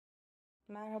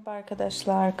Merhaba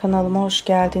arkadaşlar, kanalıma hoş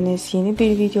geldiniz. Yeni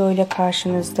bir video ile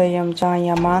karşınızdayım.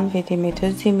 Yaman ve Demet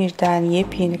Özdemir'den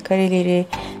yepyeni kareleri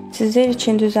sizler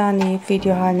için düzenleyip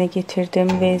video haline getirdim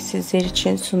ve sizler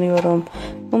için sunuyorum.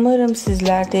 Umarım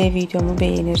sizler de videomu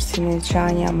beğenirsiniz.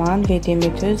 Yaman ve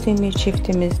Demet Özdemir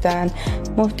çiftimizden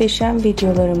muhteşem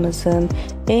videolarımızın,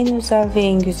 en özel ve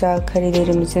en güzel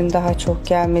karelerimizin daha çok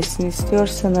gelmesini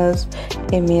istiyorsanız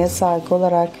emeğe saygı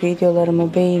olarak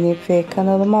videolarımı beğenip ve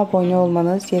kanalıma abone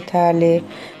olmanız yeterli.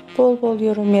 Bol bol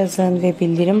yorum yazın ve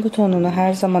bildirim butonunu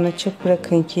her zaman açık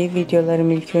bırakın ki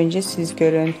videolarımı ilk önce siz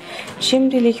görün.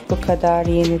 Şimdilik bu kadar.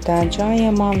 Yeniden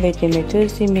Yaman ve Demet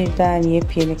Özdemir'den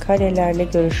yepyeni karelerle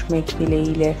görüşmek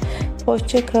dileğiyle.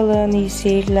 Hoşça kalın, iyi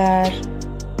seyirler.